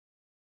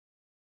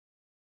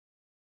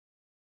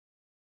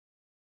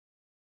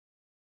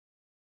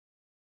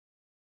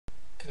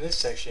In this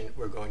section,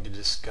 we're going to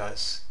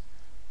discuss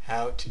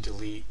how to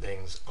delete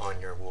things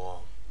on your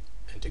wall.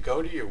 And to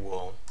go to your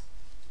wall,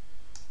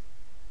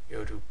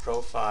 go to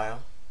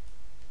Profile,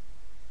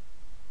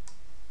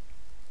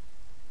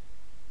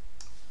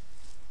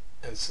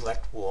 and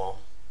select Wall.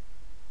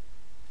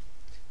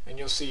 And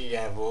you'll see you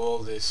have all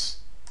this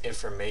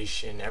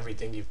information,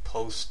 everything you've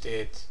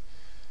posted,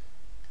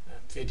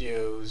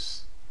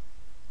 videos,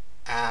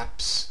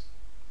 apps.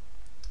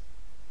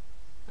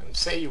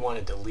 Say you want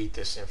to delete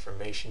this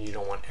information, you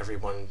don't want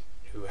everyone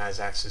who has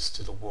access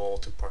to the wall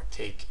to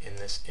partake in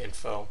this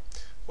info.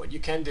 What you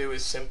can do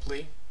is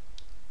simply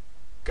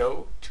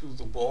go to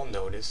the wall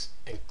notice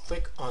and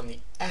click on the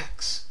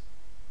X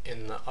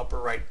in the upper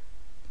right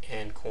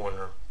hand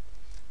corner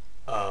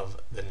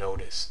of the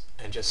notice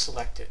and just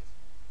select it.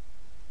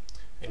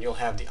 And you'll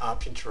have the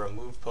option to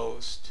remove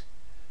post,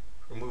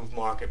 remove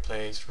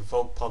marketplace,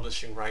 revoke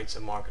publishing rights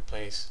of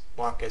marketplace,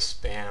 mark as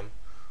spam,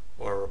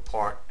 or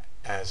report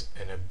as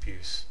an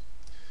abuse.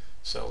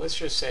 So let's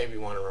just say we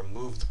want to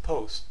remove the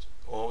post.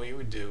 All we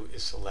would do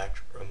is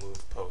select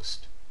remove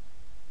post.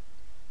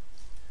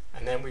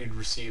 And then we'd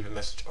receive a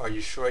message, are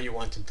you sure you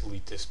want to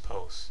delete this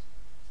post?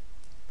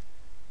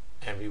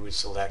 And we would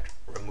select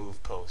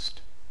remove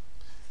post.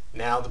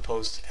 Now the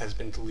post has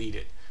been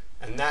deleted.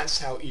 And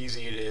that's how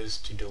easy it is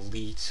to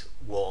delete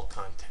wall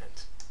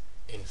content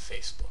in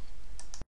Facebook.